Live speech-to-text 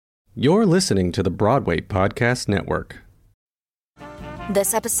You're listening to the Broadway Podcast Network.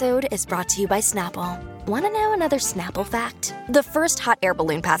 This episode is brought to you by Snapple. Want to know another Snapple fact? The first hot air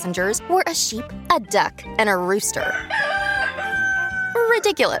balloon passengers were a sheep, a duck, and a rooster.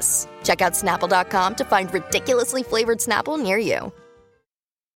 Ridiculous. Check out Snapple.com to find ridiculously flavored Snapple near you.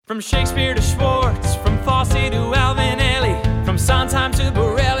 From Shakespeare to Schwartz, from Fosse to Alvinelli, from Sondheim to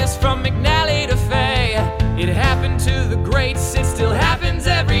Bareilles, from McNally to Fay. It happened to the greats, it still happens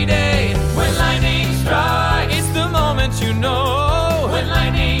every day. When lightning strikes, it's the moment you know. When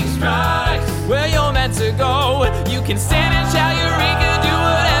lightning strikes, where you're meant to go. You can stand and shout Eureka, do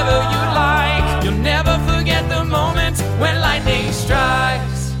whatever you like. You'll never forget the moment when lightning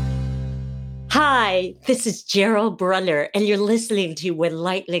strikes. Hi, this is Gerald Brunner, and you're listening to When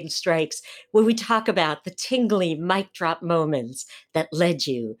Lightning Strikes, where we talk about the tingly mic drop moments that led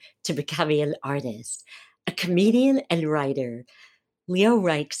you to becoming an artist. A comedian and writer, Leo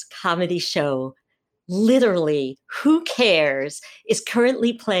Reich's comedy show, literally, Who Cares?, is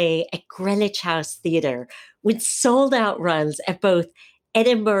currently playing at Greenwich House Theatre with sold-out runs at both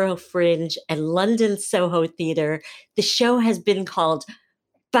Edinburgh Fringe and London Soho Theatre. The show has been called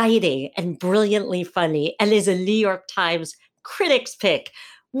biting and brilliantly funny and is a New York Times Critics' Pick.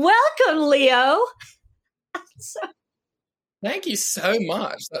 Welcome, Leo. Thank you so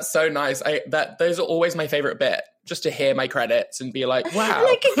much. That's so nice. Those are always my favorite bit, just to hear my credits and be like, wow.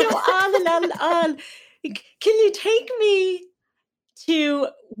 I could go on and on and on. Can you take me to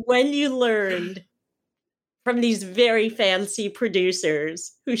when you learned from these very fancy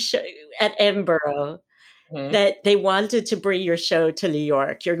producers who at Edinburgh that they wanted to bring your show to New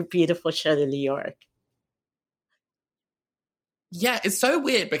York, your beautiful show to New York? Yeah, it's so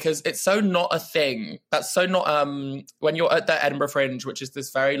weird because it's so not a thing. That's so not, when you're at the Edinburgh Fringe, which is this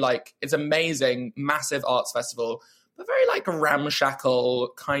very it's amazing, massive arts festival, but very ramshackle,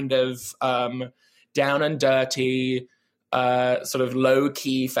 kind of down and dirty, sort of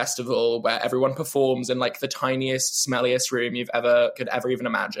low-key festival where everyone performs in the tiniest, smelliest room you could ever even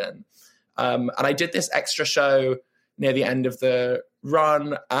imagine. And I did this extra show near the end of the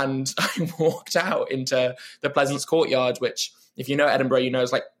run, and I walked out into the Pleasance Courtyard, which, if you know Edinburgh, you know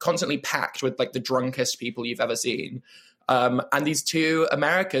is constantly packed with the drunkest people you've ever seen. And these two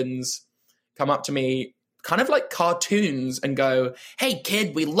Americans come up to me kind of like cartoons and go, "Hey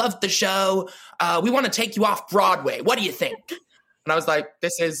kid, we loved the show. We want to take you off Broadway. What do you think?" And I was like,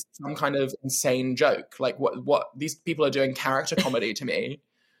 this is some kind of insane joke. What these people are doing character comedy to me.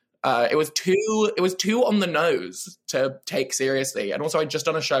 It was too on the nose to take seriously. And also I'd just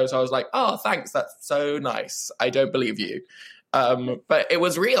done a show, so I was like, oh, thanks, that's so nice. I don't believe you. But it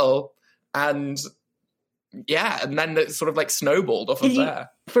was real. And yeah, and then it sort of snowballed off of there.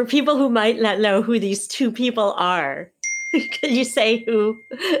 For people who might not know who these two people are, can you say who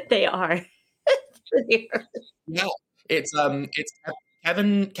they are? Yeah, it's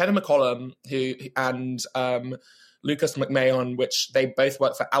Kevin McCollum and Lucas McMahon, which they both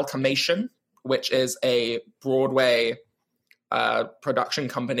work for Alchemation, which is a Broadway production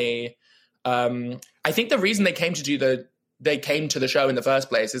company. I think the reason they came to the show in the first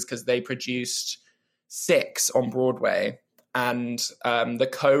place is because they produced Six on Broadway, and the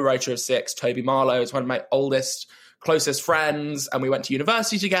co-writer of Six, Toby Marlowe, is one of my oldest, closest friends, and we went to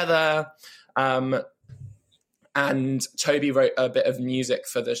university together. And Toby wrote a bit of music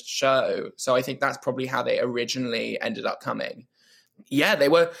for the show. So I think that's probably how they originally ended up coming. Yeah, they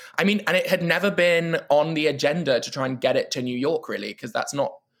were, and it had never been on the agenda to try and get it to New York, really, because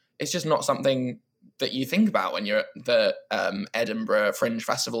it's just not something that you think about when you're at the Edinburgh Fringe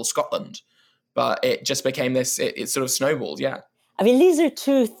Festival, Scotland. But it just became this, it sort of snowballed, yeah. These are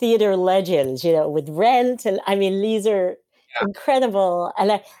two theater legends, with Rent, and these are incredible.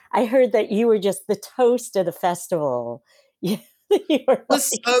 And I heard that you were just the toast of the festival. It's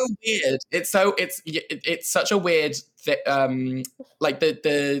so weird. It's such a weird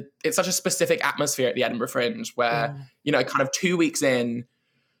it's such a specific atmosphere at the Edinburgh Fringe where kind of 2 weeks in,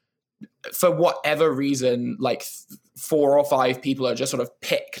 for whatever reason, 4 or 5 people are just sort of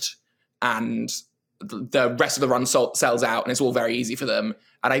picked, and the rest of the run sells out, and it's all very easy for them.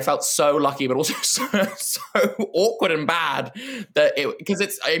 And I felt so lucky, but also so awkward and bad that because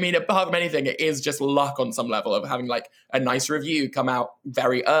it's, apart from anything, it is just luck on some level of having a nice review come out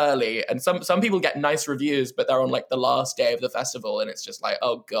very early. And some people get nice reviews, but they're on the last day of the festival, and it's just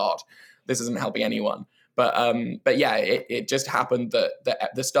oh God, this isn't helping anyone. But yeah, it just happened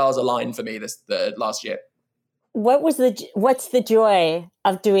that the stars aligned for me the last year. What's the joy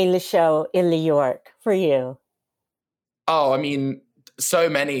of doing the show in New York for you? Oh, so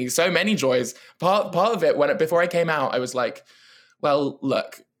many joys. Part of it, before I came out, I was like, well,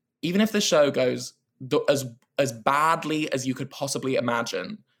 look, even if the show goes as badly as you could possibly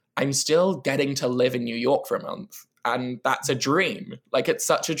imagine, I'm still getting to live in New York for a month. And that's a dream. Like, it's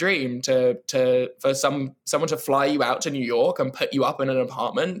such a dream for someone to fly you out to New York and put you up in an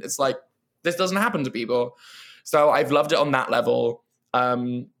apartment. It's like, this doesn't happen to people. So I've loved it on that level.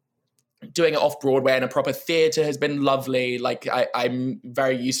 Doing it off Broadway in a proper theatre has been lovely. Like, I'm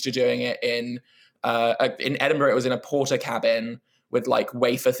very used to doing it in Edinburgh. It was in a porter cabin with like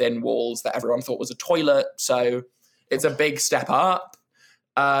wafer thin walls that everyone thought was a toilet. So it's a big step up.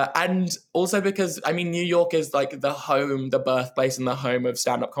 And also because, I mean, New York is like the birthplace and the home of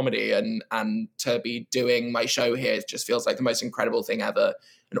stand-up comedy. And to be doing my show here just feels like the most incredible thing ever.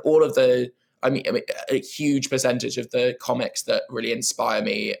 And all of a huge percentage of the comics that really inspire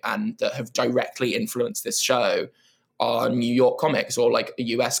me and that have directly influenced this show are New York comics or like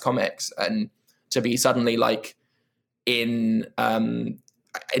US comics. And to be suddenly like in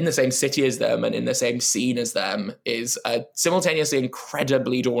the same city as them and in the same scene as them is simultaneously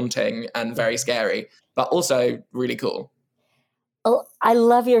incredibly daunting and very scary, but also really cool. Oh, I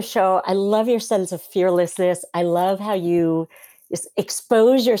love your show. I love your sense of fearlessness. I love how you just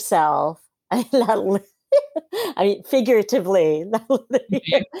expose yourself. I mean, figuratively,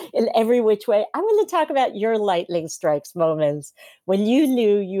 in every which way. I want to talk about your lightning strikes moments when you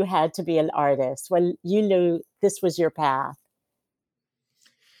knew you had to be an artist, when you knew this was your path.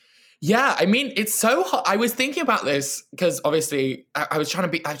 Yeah, I mean, it's so hard. I was thinking about this because obviously I was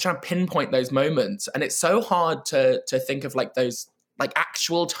trying to pinpoint those moments, and it's so hard to think of like those like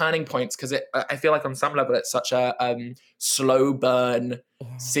actual turning points because I feel like on some level it's such a slow burn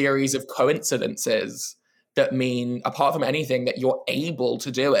series of coincidences that mean, apart from anything, that you're able to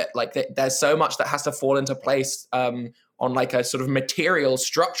do it. Like there's so much that has to fall into place on like a sort of material,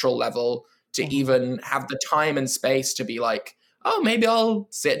 structural level to even have the time and space to be like, oh, maybe I'll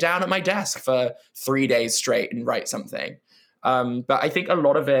sit down at my desk for 3 days straight and write something. But I think a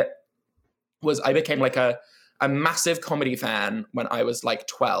lot of it was I became like a massive comedy fan when I was like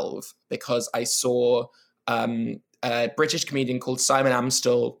 12 because I saw a British comedian called Simon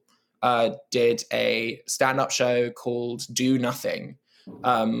Amstell did a stand-up show called Do Nothing,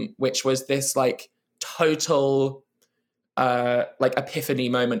 which was this like total like epiphany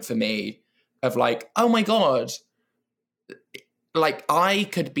moment for me of like, oh my God, like I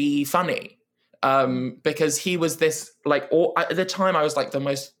could be funny. Because he was this like, at the time I was like the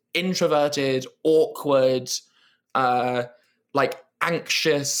most introverted, awkward, like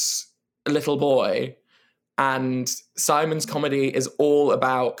anxious little boy. And Simon's comedy is all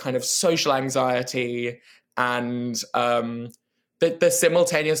about kind of social anxiety and the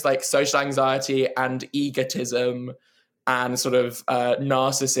simultaneous like social anxiety and egotism and sort of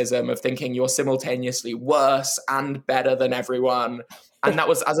narcissism of thinking you're simultaneously worse and better than everyone. And that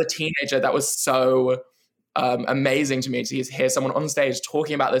was, as a teenager, that was so amazing to me to hear someone on stage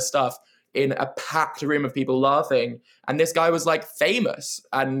talking about this stuff in a packed room of people laughing. And this guy was like famous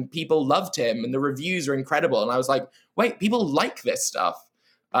and people loved him and the reviews were incredible. And I was like, wait, people like this stuff.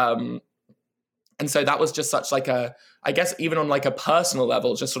 And so that was just such like I guess even on like a personal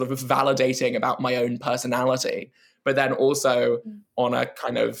level, just sort of validating about my own personality, but then also on a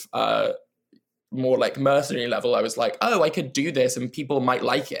kind of more like mercenary level, I was like, oh, I could do this and people might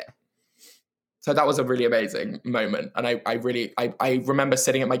like it. So that was a really amazing moment. And I remember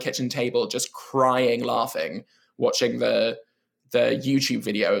sitting at my kitchen table, just crying, laughing, watching the YouTube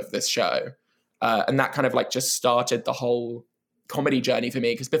video of this show. And that kind of like just started the whole comedy journey for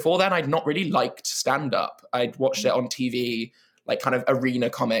me. Because before then, I'd not really liked stand-up. I'd watched it on TV, like kind of arena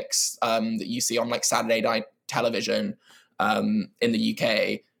comics that you see on like Saturday night television in the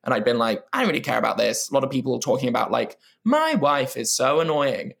UK. And I'd been like, I don't really care about this. A lot of people talking about like, my wife is so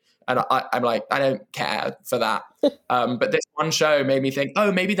annoying. And I'm like, I don't care for that. But this one show made me think,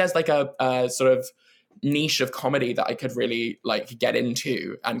 oh, maybe there's like a sort of niche of comedy that I could really like get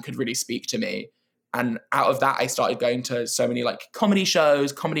into and could really speak to me. And out of that, I started going to so many like comedy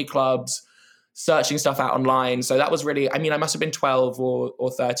shows, comedy clubs, searching stuff out online. So that was really, I mean, I must have been 12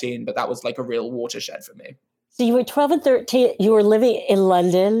 or 13, but that was like a real watershed for me. So you were 12 and 13, you were living in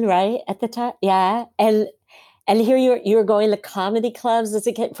London, right, at the time? Yeah. And here you were going to comedy clubs as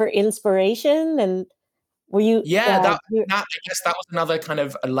a kid for inspiration, and were you? Yeah, that I guess that was another kind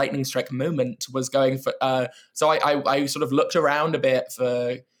of a lightning strike moment. Was going for. So I sort of looked around a bit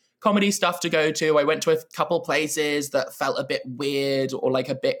for comedy stuff to go to. I went to a couple places that felt a bit weird or like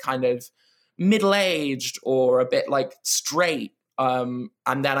a bit kind of middle-aged or a bit like straight. And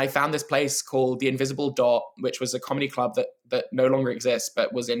then I found this place called The Invisible Dot, which was a comedy club that no longer exists,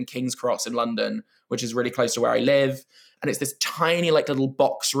 but was in King's Cross in London, which is really close to where I live. And it's this tiny like little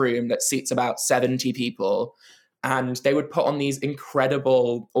box room that seats about 70 people. And they would put on these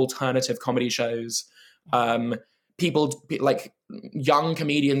incredible alternative comedy shows. People like young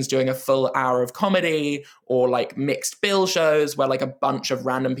comedians doing a full hour of comedy, or like mixed bill shows where like a bunch of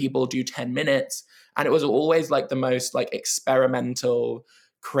random people do 10 minutes. And it was always like the most like experimental,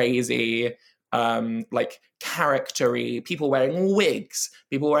 crazy, like character-y, people wearing wigs,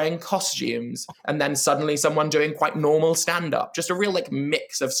 people wearing costumes, and then suddenly someone doing quite normal stand-up, just a real like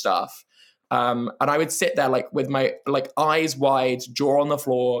mix of stuff. And I would sit there like with my like eyes wide, jaw on the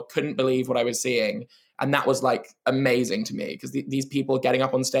floor, couldn't believe what I was seeing. And that was like amazing to me, because these people getting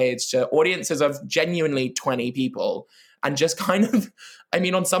up on stage to audiences of genuinely 20 people and just kind of, I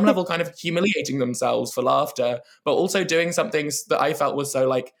mean, on some level, kind of humiliating themselves for laughter, but also doing something that I felt was so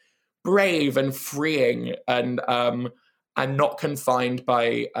like brave and freeing, and not confined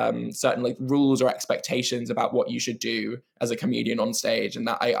by certain like rules or expectations about what you should do as a comedian on stage. And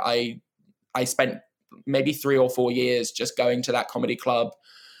that I spent maybe 3 or 4 years just going to that comedy club,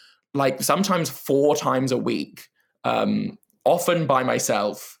 like sometimes 4 times a week, often by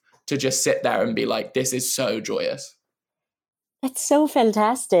myself, to just sit there and be like, this is so joyous. That's so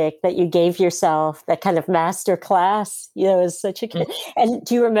fantastic that you gave yourself that kind of master class, as such a kid. And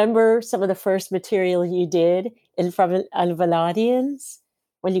do you remember some of the first material you did in front of an audience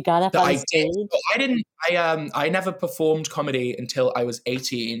when you got up on stage? I never performed comedy until I was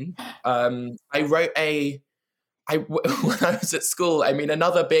 18. I wrote when I was at school, I mean,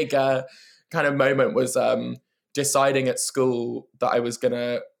 another big kind of moment was deciding at school that I was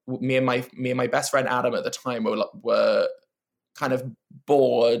gonna, me and my best friend Adam at the time were kind of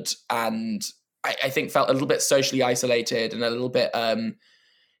bored, and I think felt a little bit socially isolated and a little bit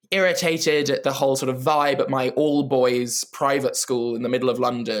irritated at the whole sort of vibe at my all boys private school in the middle of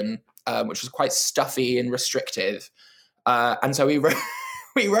London, which was quite stuffy and restrictive. And so we wrote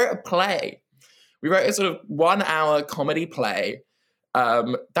a play. We wrote a sort of 1 hour comedy play.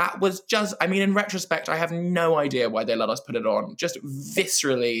 That was just, I mean, in retrospect, I have no idea why they let us put it on. Just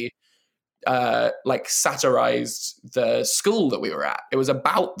viscerally, like satirized the school that we were at. It was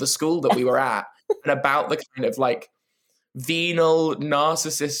about the school that we were at and about the kind of like venal,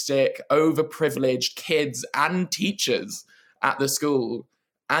 narcissistic, overprivileged kids and teachers at the school.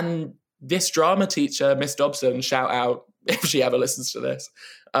 And this drama teacher, Miss Dobson, shout out if she ever listens to this,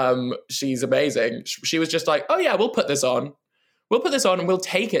 she's amazing. She was just like, oh yeah, we'll put this on and we'll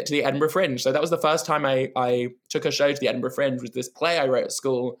take it to the Edinburgh Fringe. So that was the first time I took a show to the Edinburgh Fringe, with this play I wrote at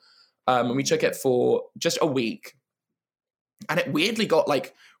school. And we took it for just a week, and it weirdly got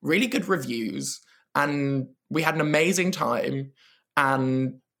like really good reviews, and we had an amazing time.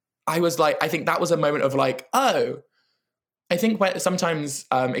 And I was like, I think that was a moment of like, oh, I think sometimes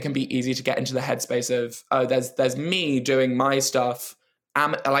it can be easy to get into the headspace of, oh, there's me doing my stuff.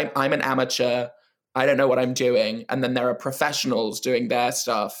 I'm an amateur. I don't know what I'm doing. And then there are professionals doing their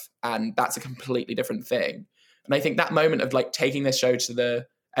stuff, and that's a completely different thing. And I think that moment of like taking this show to the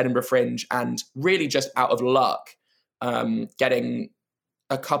Edinburgh Fringe and really just out of luck, getting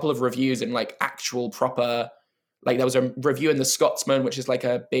a couple of reviews in like actual proper, like there was a review in the Scotsman, which is like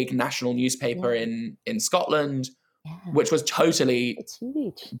a big national newspaper in Scotland, which was totally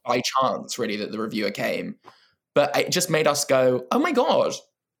by chance, really, that the reviewer came. But it just made us go, oh my God,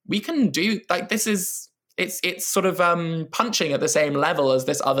 we can do, like, this is, it's sort of punching at the same level as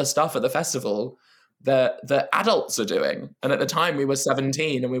this other stuff at the festival that the adults are doing. And at the time we were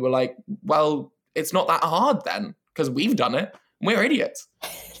 17, and we were like, well, it's not that hard then, because we've done it. We're idiots.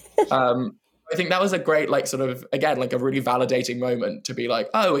 I think that was a great, like, sort of, again, like a really validating moment to be like,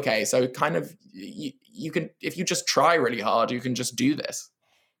 oh, okay, so kind of you can, if you just try really hard, you can just do this.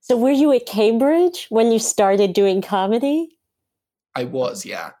 So were you at Cambridge when you started doing comedy? I was,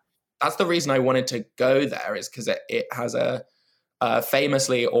 yeah. That's the reason I wanted to go there, is because it has a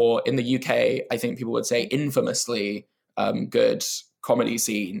famously, or in the UK, I think people would say infamously, good comedy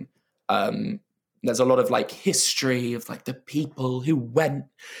scene. There's a lot of like history of like the people who went,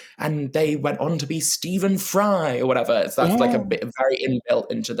 and they went on to be Stephen Fry or whatever. So that's like a bit very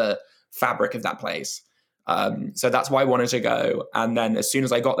inbuilt into the fabric of that place. So that's why I wanted to go. And then as soon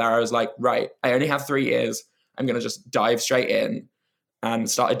as I got there, I was like, right, I only have 3 years. I'm going to just dive straight in, and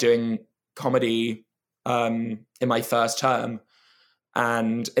started doing comedy in my first term,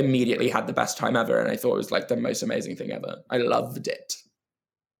 and immediately had the best time ever. And I thought it was like the most amazing thing ever. I loved it.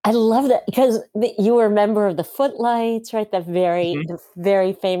 I love that, because you were a member of the Footlights, right? The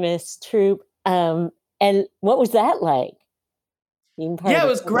very famous troupe. And what was that like? Yeah, it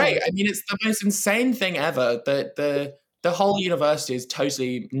was great. I mean, it's the most insane thing ever. The the whole university is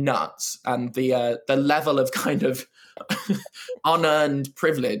totally nuts, and the level of kind of unearned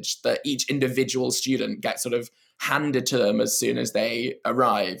privilege that each individual student gets sort of handed to them as soon as they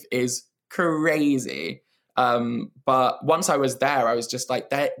arrive is crazy. But once I was there, I was just like,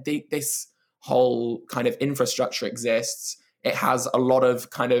 this whole kind of infrastructure exists. It has a lot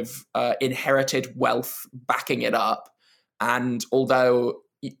of kind of inherited wealth backing it up. And although,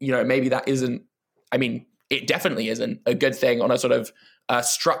 maybe that isn't, I mean, it definitely isn't a good thing on a sort of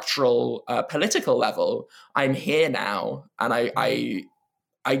structural political level, I'm here now. And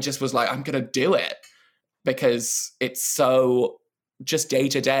I just was like, I'm going to do it because it's so just day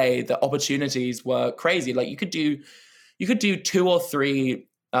to day, the opportunities were crazy. Like you could do 2 or 3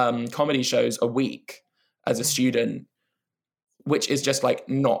 comedy shows a week as a student, which is just like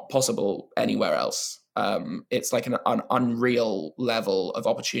not possible anywhere else. It's like an unreal level of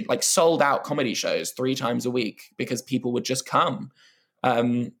opportunity, like sold out comedy shows 3 times a week because people would just come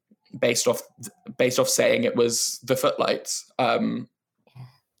based off saying it was the Footlights.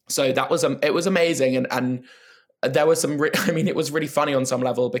 So it was amazing. And there was some, it was really funny on some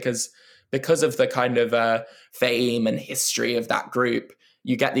level because of the kind of fame and history of that group,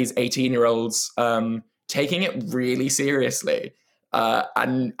 you get these 18-year-olds taking it really seriously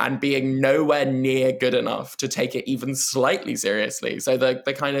and being nowhere near good enough to take it even slightly seriously. So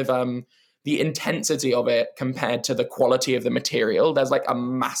the kind of the intensity of it compared to the quality of the material, there's like a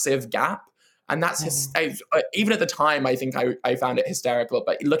massive gap. And that's even at the time, I think I found it hysterical.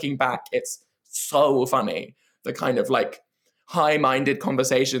 But looking back, it's so funny. The kind of like high-minded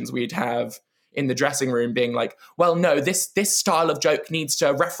conversations we'd have in the dressing room being like, well, no, this style of joke needs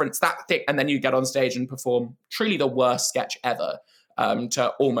to reference that thing. And then you get on stage and perform truly the worst sketch ever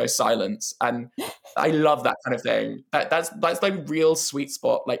to almost silence. And I love that kind of thing. That's like real sweet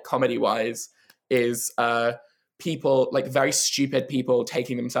spot, like comedy-wise, is people, like very stupid people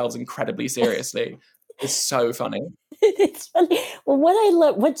taking themselves incredibly seriously. It's so funny. It's funny.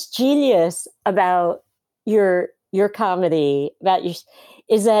 Well, what's genius about your comedy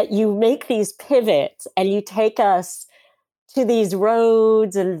is that you make these pivots and you take us to these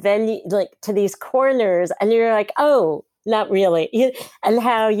roads and like to these corners, and you're like, oh, not really. And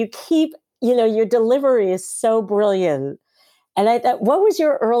how you keep, your delivery is so brilliant. And I thought, what was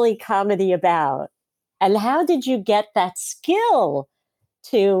your early comedy about? And how did you get that skill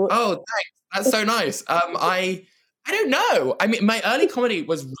to? Oh, thanks. That's so nice. I don't know. I mean, my early comedy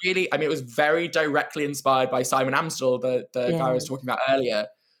was really, it was very directly inspired by Simon Amstel, the guy I was talking about earlier.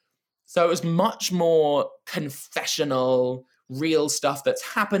 So it was much more confessional, real stuff that's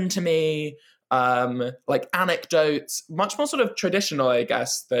happened to me, like anecdotes, much more sort of traditional, I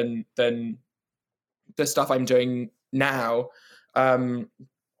guess, than the stuff I'm doing now.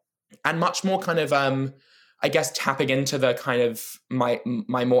 And much more kind of, I guess, tapping into the kind of my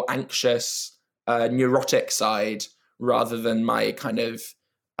more anxious, neurotic side rather than my kind of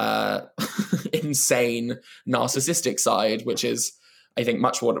insane narcissistic side, which is, I think,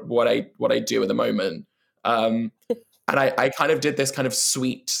 much what I do at the moment. And I kind of did this kind of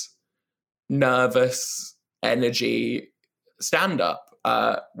sweet, nervous energy stand-up,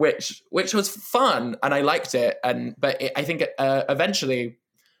 which was fun and I liked it. But I think eventually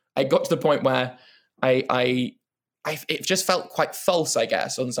I got to the point where it just felt quite false, I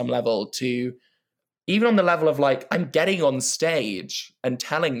guess, on some level, to even on the level of like, I'm getting on stage and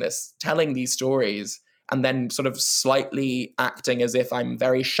telling these stories and then sort of slightly acting as if I'm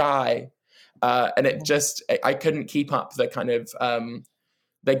very shy. And I couldn't keep up the kind of,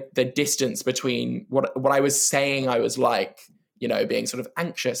 the distance between what I was saying I was like, being sort of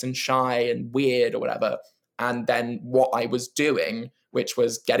anxious and shy and weird or whatever, and then what I was doing, which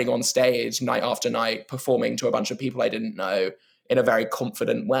was getting on stage night after night, performing to a bunch of people I didn't know in a very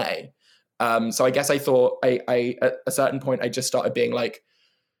confident way. So I guess I thought I at a certain point, I just started being like,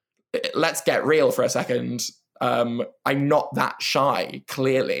 let's get real for a second. I'm not that shy,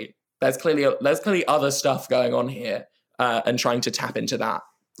 clearly. There's clearly other stuff going on here, and trying to tap into that.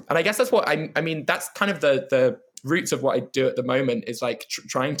 And I guess that's what I mean, that's kind of the roots of what I do at the moment, is like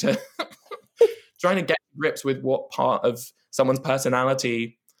trying to get to grips with what part of someone's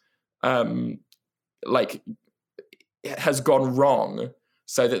personality like has gone wrong,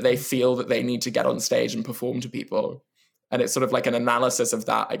 so that they feel that they need to get on stage and perform to people. And it's sort of like an analysis of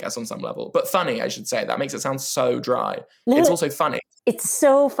that, I guess, on some level. But funny, I should say. That makes it sound so dry. No, it's also funny. It's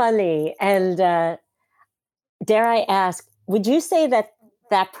so funny. And dare I ask, would you say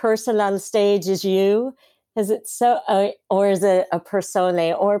that person on stage is you? Is it so, or is it a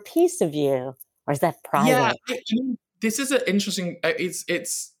persona or a piece of you? Or is that private? Yeah, this is an interesting,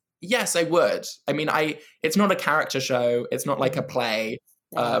 it's yes, I would. I mean, it's not a character show. It's not like a play.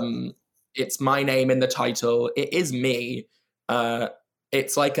 It's my name in the title. It is me.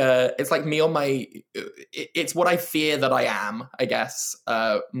 It's like me on my. It's what I fear that I am, I guess,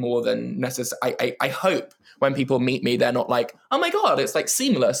 more than necessary. I hope when people meet me, they're not like, oh my God, it's like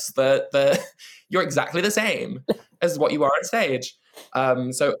seamless. You're exactly the same as what you are on stage.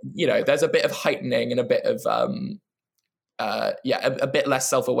 So, there's a bit of heightening and a bit of, a bit less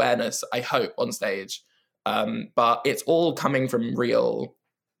self-awareness, I hope, on stage. But it's all coming from real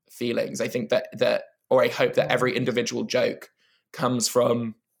feelings. I think or I hope that every individual joke comes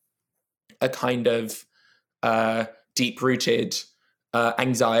from a kind of deep-rooted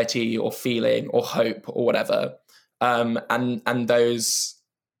anxiety or feeling or hope or whatever. And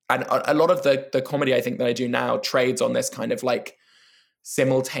a lot of the comedy I think that I do now trades on this kind of like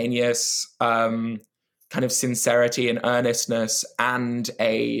simultaneous kind of sincerity and earnestness and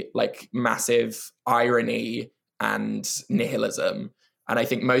a like massive irony and nihilism. And I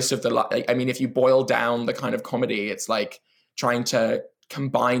think most of if you boil down the kind of comedy, it's like trying to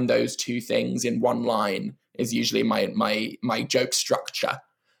combine those two things in one line is usually my joke structure.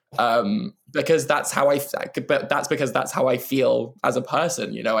 Because that's how I feel as a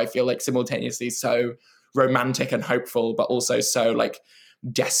person. I feel like simultaneously so romantic and hopeful, but also so like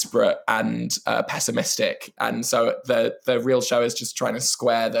desperate and pessimistic. And so the real show is just trying to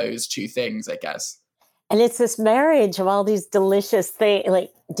square those two things, I guess. And it's this marriage of all these delicious things,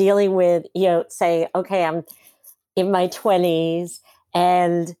 like dealing with, saying, okay, I'm in my 20s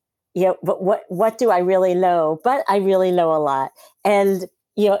and, but what do I really know? But I really know a lot. And,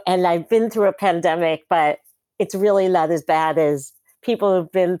 and I've been through a pandemic, but it's really not as bad as people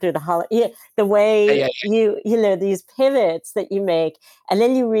who've been through the way these pivots that you make. And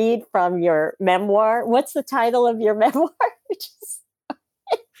then you read from your memoir. What's the title of your memoir?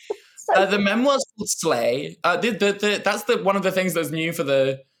 The memoir's called Slay. That's one of the things that's new for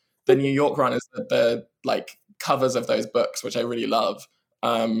the New York run is the like covers of those books, which I really love.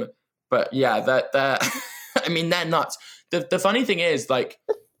 But yeah, they're they're nuts. The funny thing is, like,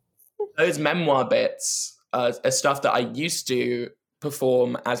 those memoir bits are stuff that I used to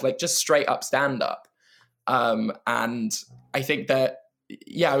perform as like just straight up stand up. And I think that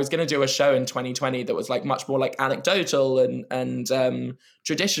I was going to do a show in 2020 that was like much more like anecdotal and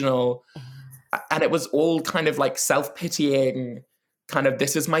traditional. And it was all kind of like self-pitying, kind of,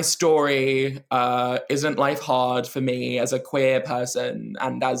 this is my story. Isn't life hard for me as a queer person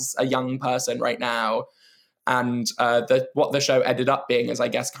and as a young person right now? And what the show ended up being is, I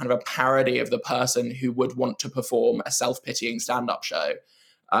guess, kind of a parody of the person who would want to perform a self-pitying stand-up show.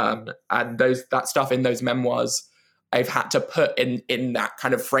 And that stuff in those memoirs, I've had to put in that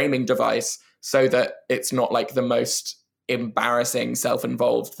kind of framing device so that it's not like the most embarrassing,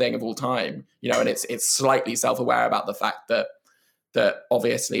 self-involved thing of all time, and it's slightly self-aware about the fact that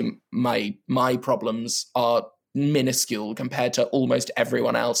obviously my problems are minuscule compared to almost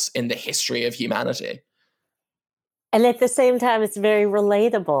everyone else in the history of humanity. And at the same time, it's very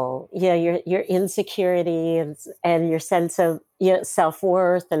relatable. Your insecurity and your sense of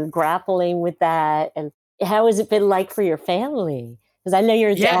self-worth and grappling with that. And how has it been like for your family? Because I know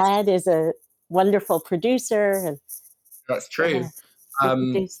your dad is a wonderful producer. And that's true.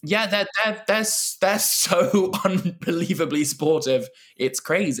 They're so unbelievably supportive. It's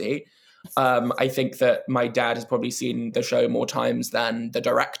crazy. I think that my dad has probably seen the show more times than the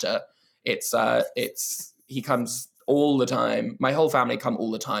director. He comes all the time. My whole family come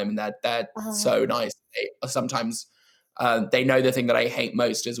all the time, and they're so nice. Sometimes they know the thing that I hate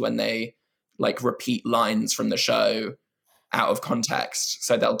most is when they like repeat lines from the show out of context.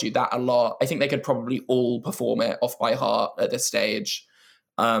 So they'll do that a lot. I think they could probably all perform it off by heart at this stage.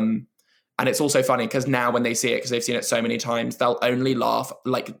 And it's also funny because now when they see it, because they've seen it so many times, they'll only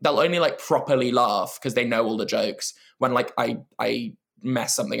properly laugh because they know all the jokes when like I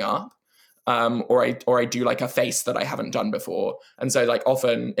mess something up. Or I do like a face that I haven't done before. And so like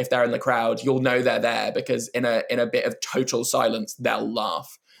often if they're in the crowd, you'll know they're there because in a bit of total silence, they'll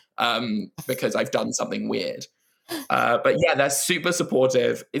laugh because I've done something weird. But yeah, they're super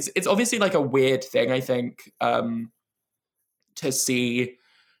supportive. It's obviously like a weird thing, I think, to see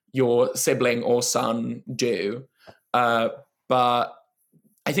your sibling or son do. But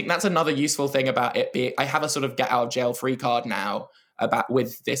I think that's another useful thing about it being, I have a sort of get out of jail free card now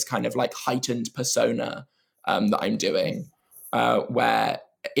with this kind of like heightened persona that I'm doing, where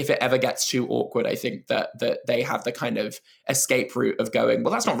if it ever gets too awkward, I think that they have the kind of escape route of going,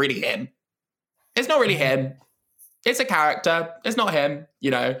 well, that's not really him. It's not really him. It's a character. It's not him,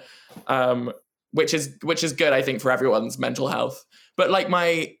 which is good, I think, for everyone's mental health. But like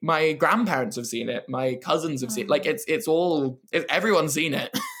my grandparents have seen it, my cousins have seen it. Like everyone's seen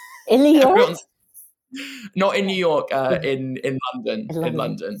it. In New York? Everyone's not in New York, in London. In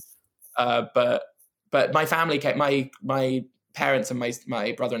London. But my family came, my parents and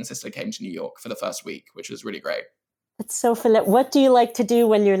my brother and sister came to New York for the first week, which was really great. It's so fun. What do you like to do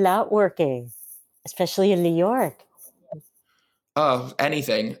when you're not working, especially in New York? Oh,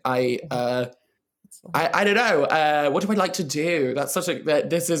 anything. I don't know. What do I like to do?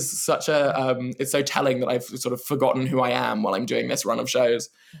 This is such a, it's so telling that I've sort of forgotten who I am while I'm doing this run of shows.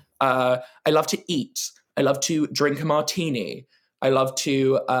 I love to eat. I love to drink a martini. I love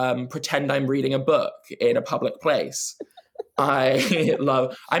to pretend I'm reading a book in a public place. I'm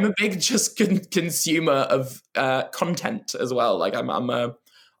a big just consumer of content as well. Like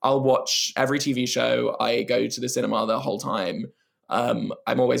I'll watch every TV show. I go to the cinema the whole time. I'm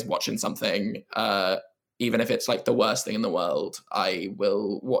always watching something, even if it's like the worst thing in the world. I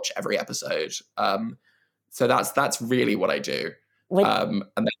will watch every episode. So that's really what I do. And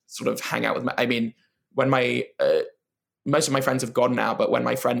then sort of hang out with when most of my friends have gone now, but when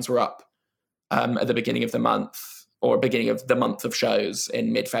my friends were up at the beginning of the month or beginning of the month of shows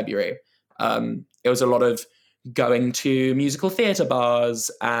in mid-February, it was a lot of going to musical theatre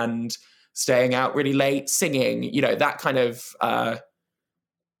bars and staying out really late, singing, that kind of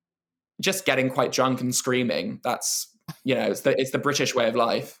just getting quite drunk and screaming. That's, it's the British way of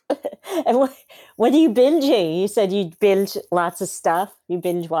life. And what are you binging? You said you binge lots of stuff. You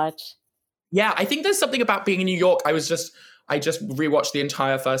binge watch. Yeah, I think there's something about being in New York. I just rewatched the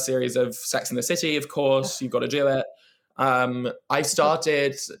entire first series of Sex and the City, of course. You've got to do it. I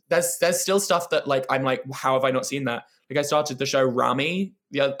started, there's still stuff that like, I'm like, how have I not seen that? Like I started the show Rami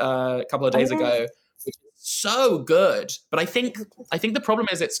a couple of days ago, which is so good. But I think the problem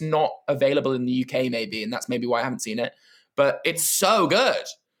is it's not available in the UK maybe, and that's maybe why I haven't seen it. But it's so good.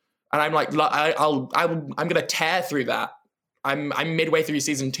 And I'm like, I'm going to tear through that. I'm midway through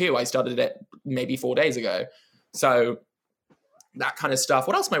season 2. I started it maybe 4 days ago. So that kind of stuff.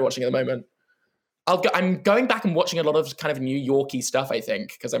 What else am I watching at the moment? I'm going back and watching a lot of kind of New Yorky stuff, I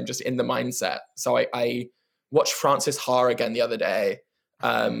think, because I'm just in the mindset. So I watched Frances Ha again the other day.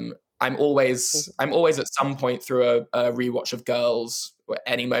 I'm always at some point through a rewatch of Girls. At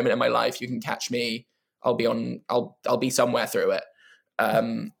any moment in my life, you can catch me. I'll be somewhere through it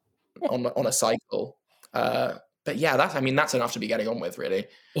on a cycle. But yeah, that's enough to be getting on with, really.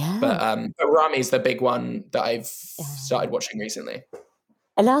 Yeah. But Rami's the big one that I've started watching recently.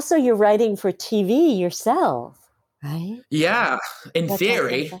 And also you're writing for TV yourself, right? Yeah, in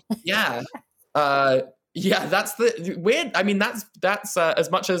theory. Yeah. Yeah, that's the weird. I mean, that's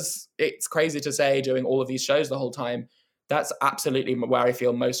as much as it's crazy to say doing all of these shows the whole time, that's absolutely where I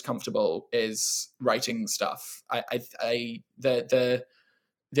feel most comfortable is writing stuff.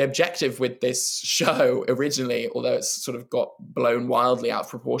 The objective with this show originally, although it's sort of got blown wildly out of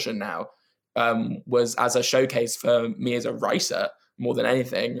proportion now, was as a showcase for me as a writer more than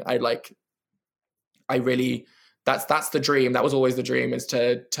anything. That's the dream. That was always the dream, is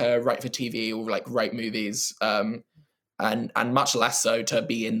to write for TV or like write movies, and much less so to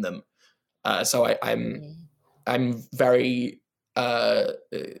be in them. So I'm very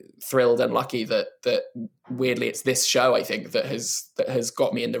thrilled and lucky that weirdly it's this show, I think, that has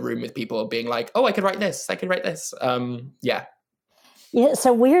got me in the room with people being like, oh, I could write this. Yeah.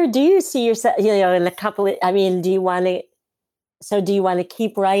 So where do you see yourself, in a couple of, do you want to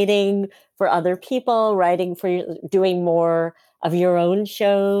keep writing for other people, doing more of your own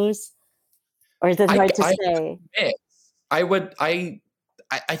shows? Or is it hard to say?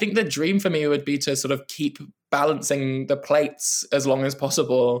 I think the dream for me would be to sort of keep balancing the plates as long as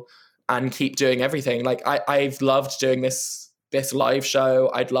possible and keep doing everything. Like I've loved doing this live show.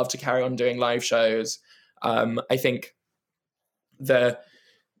 I'd love to carry on doing live shows. I think the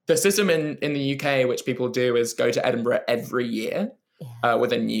system in the UK, which people do, is go to Edinburgh every year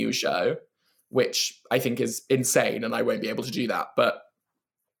with a new show, which I think is insane, and I won't be able to do that. But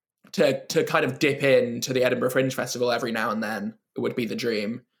to kind of dip into the Edinburgh Fringe Festival every now and then would be the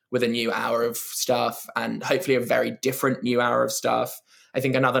dream, with a new hour of stuff, and hopefully a very different new hour of stuff. I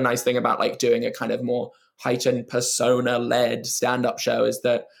think another nice thing about like doing a kind of more heightened persona-led stand-up show is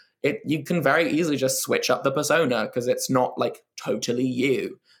that you can very easily just switch up the persona because it's not like totally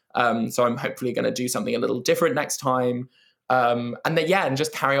you. So I'm hopefully going to do something a little different next time. And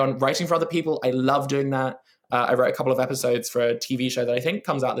just carry on writing for other people. I love doing that. I wrote a couple of episodes for a TV show that I think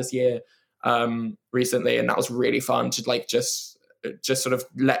comes out this year recently, and that was really fun to like just sort of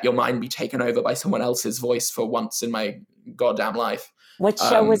let your mind be taken over by someone else's voice for once in my goddamn life. What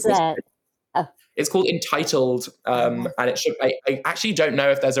show was that? It's called Entitled, and it should. I actually don't know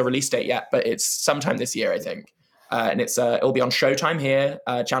if there's a release date yet, but it's sometime this year, I think. And it'll be on Showtime here,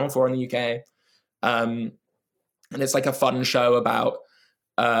 Channel 4 in the UK. And it's like a fun show about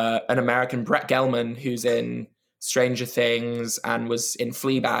an American, Brett Gelman, who's in Stranger Things and was in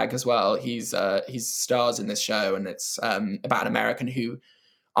Fleabag as well. He's stars in this show, and it's about an American who,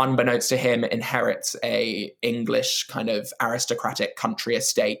 unbeknownst to him, inherits a English kind of aristocratic country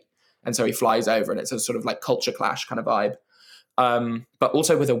estate. And so he flies over, and it's a sort of like culture clash kind of vibe, but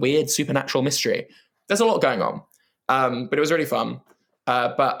also with a weird supernatural mystery. There's a lot going on, but it was really fun.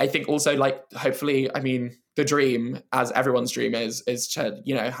 But I think also, like, hopefully, I mean, the dream, as everyone's dream is to,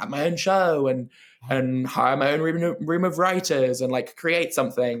 you know, have my own show and hire my own room of writers and like create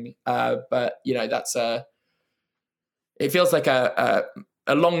something. But you know, it feels like a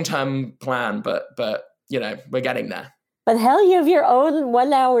long-term plan, but you know, we're getting there. But hell, you have your own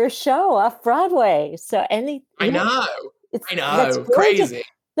 1 hour show off Broadway. So I know, that's crazy.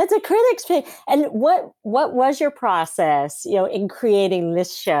 That's a critic's pick. And what was your process, you know, in creating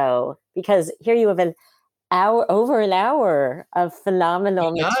this show? Because here you have over an hour of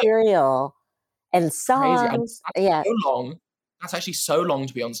phenomenal material and songs. That's so long. That's actually so long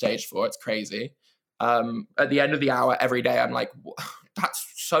to be on stage for. It's crazy. At the end of the hour every day, I'm like,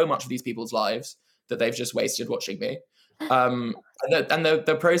 that's so much of these people's lives that they've just wasted watching me. And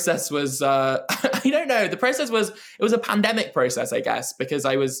the process was, I don't know, it was a pandemic process, I guess, because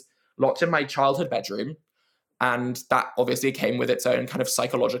I was locked in my childhood bedroom, and that obviously came with its own kind of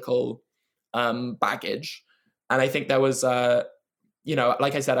psychological baggage. And I think there was, you know,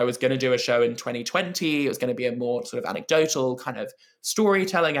 like I said, I was going to do a show in 2020. It was going to be a more sort of anecdotal kind of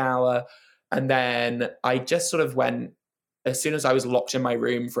storytelling hour. And then I just sort of went, as soon as I was locked in my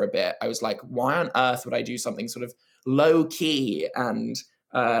room for a bit, I was like, why on earth would I do something sort of low key and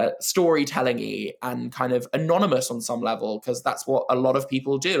storytelling-y and kind of anonymous on some level? Because that's what a lot of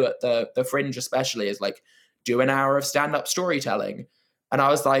people do at the Fringe, especially, is like do an hour of stand-up storytelling. And I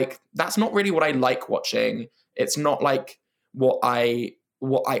was like, that's not really what I like watching. It's not like what I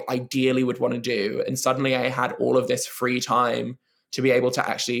ideally would want to do. And suddenly I had all of this free time to be able to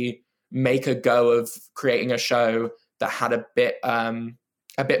actually make a go of creating a show that had a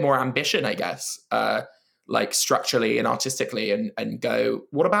bit more ambition, I guess, like structurally and artistically, and go,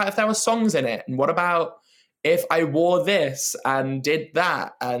 what about if there were songs in it? And what about if I wore this and did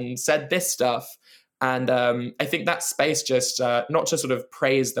that and said this stuff? And I think that space just, not to sort of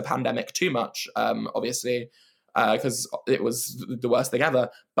praise the pandemic too much, obviously, because it was the worst thing ever,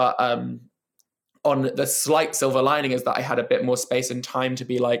 but on the slight silver lining is that I had a bit more space and time to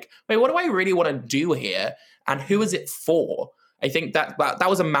be like, wait, what do I really want to do here? And who is it for? I think that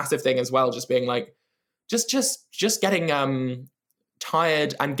was a massive thing as well, just being like, just getting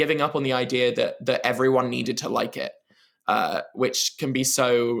tired and giving up on the idea that everyone needed to like it, which can be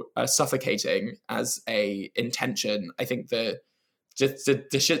so suffocating as a intention. I think the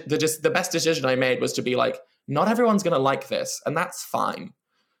best decision I made was to be like, not everyone's going to like this, and that's fine.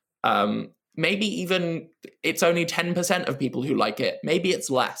 Maybe even it's only 10% of people who like it. Maybe it's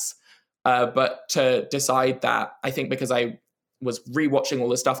less. But to decide that, I think because I was rewatching all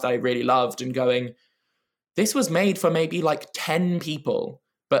the stuff that I really loved and going, this was made for maybe like 10 people,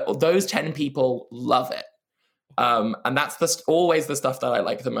 but those 10 people love it. And that's always the stuff that I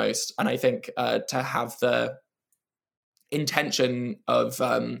like the most. And I think to have the intention of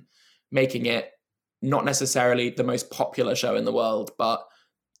making it not necessarily the most popular show in the world, but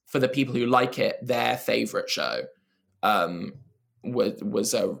for the people who like it, their favorite show,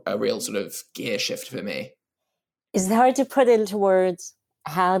 was a real sort of gear shift for me. Is it hard to put into words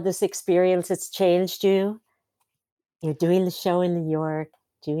how this experience has changed you? You're doing the show in New York,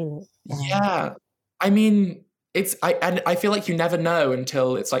 doing it. Yeah. I mean, I feel like you never know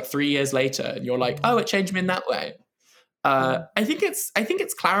until it's like 3 years later and you're like, oh, it changed me in that way. I think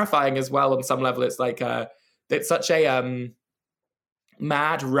it's clarifying as well on some level. It's like it's such a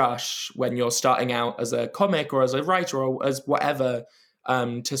mad rush when you're starting out as a comic or as a writer or as whatever,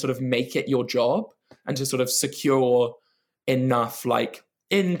 to sort of make it your job and to sort of secure enough like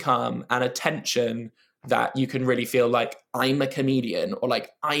income and attention that you can really feel like I'm a comedian or like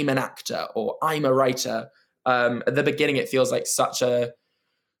I'm an actor or I'm a writer. At the beginning, it feels like such a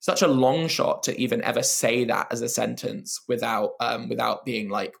long shot to even ever say that as a sentence without being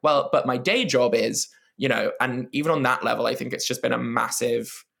like, well, but my day job is, you know. And even on that level, I think it's just been a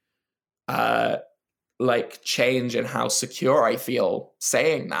massive like change in how secure I feel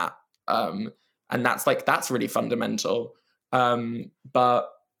saying that. And that's really fundamental. But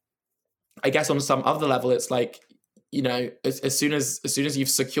I guess on some other level, it's like you know, as soon as you've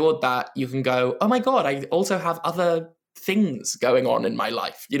secured that, you can go, oh my God, I also have other things going on in my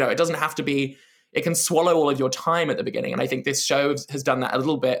life. You know, it doesn't have to be, it can swallow all of your time at the beginning. And I think this show has done that a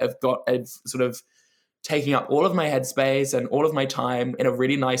little bit, of sort of taking up all of my headspace and all of my time in a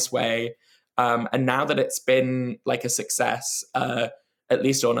really nice way. And now that it's been like a success, at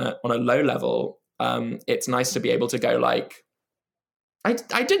least on a low level, it's nice to be able to go like,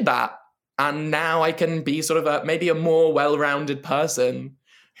 I did that. And now I can be sort of maybe a more well-rounded person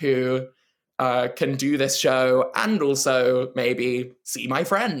who can do this show and also maybe see my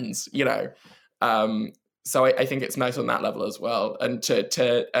friends, you know. So I think it's nice on that level as well. And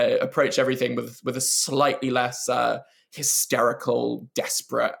to approach everything with a slightly less hysterical,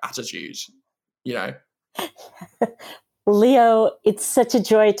 desperate attitude, you know. Leo, it's such a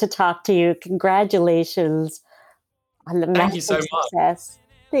joy to talk to you. Congratulations on the massive success.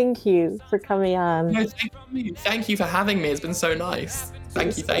 Thank you for coming on. No, thank you for having me. It's been so nice.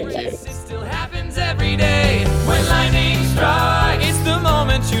 Thank you. It still happens every day when lightning strikes. It's the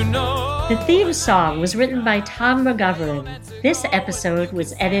moment you know. The theme song was written by Tom McGovern. This episode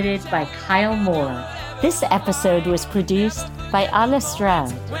was edited by Kyle Moore. This episode was produced by Anna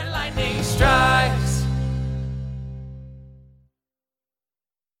Stroud. When lightning strikes.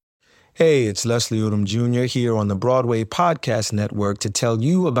 Hey, it's Leslie Odom Jr. here on the Broadway Podcast Network to tell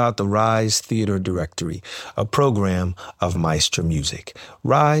you about the Rise Theater Directory, a program of Maestro Music.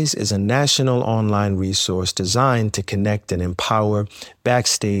 Rise is a national online resource designed to connect and empower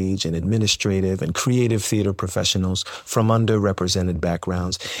backstage and administrative and creative theater professionals from underrepresented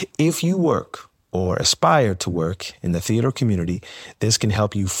backgrounds. If you work or aspire to work in the theater community, this can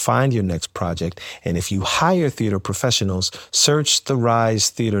help you find your next project. And if you hire theater professionals, search the Rise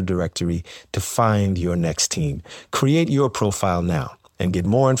Theater Directory to find your next team. Create your profile now and get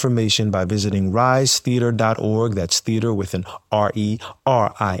more information by visiting risetheater.org. That's theater with an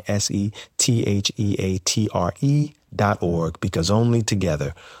RERISETHEATRE.org, because only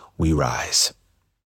together we rise.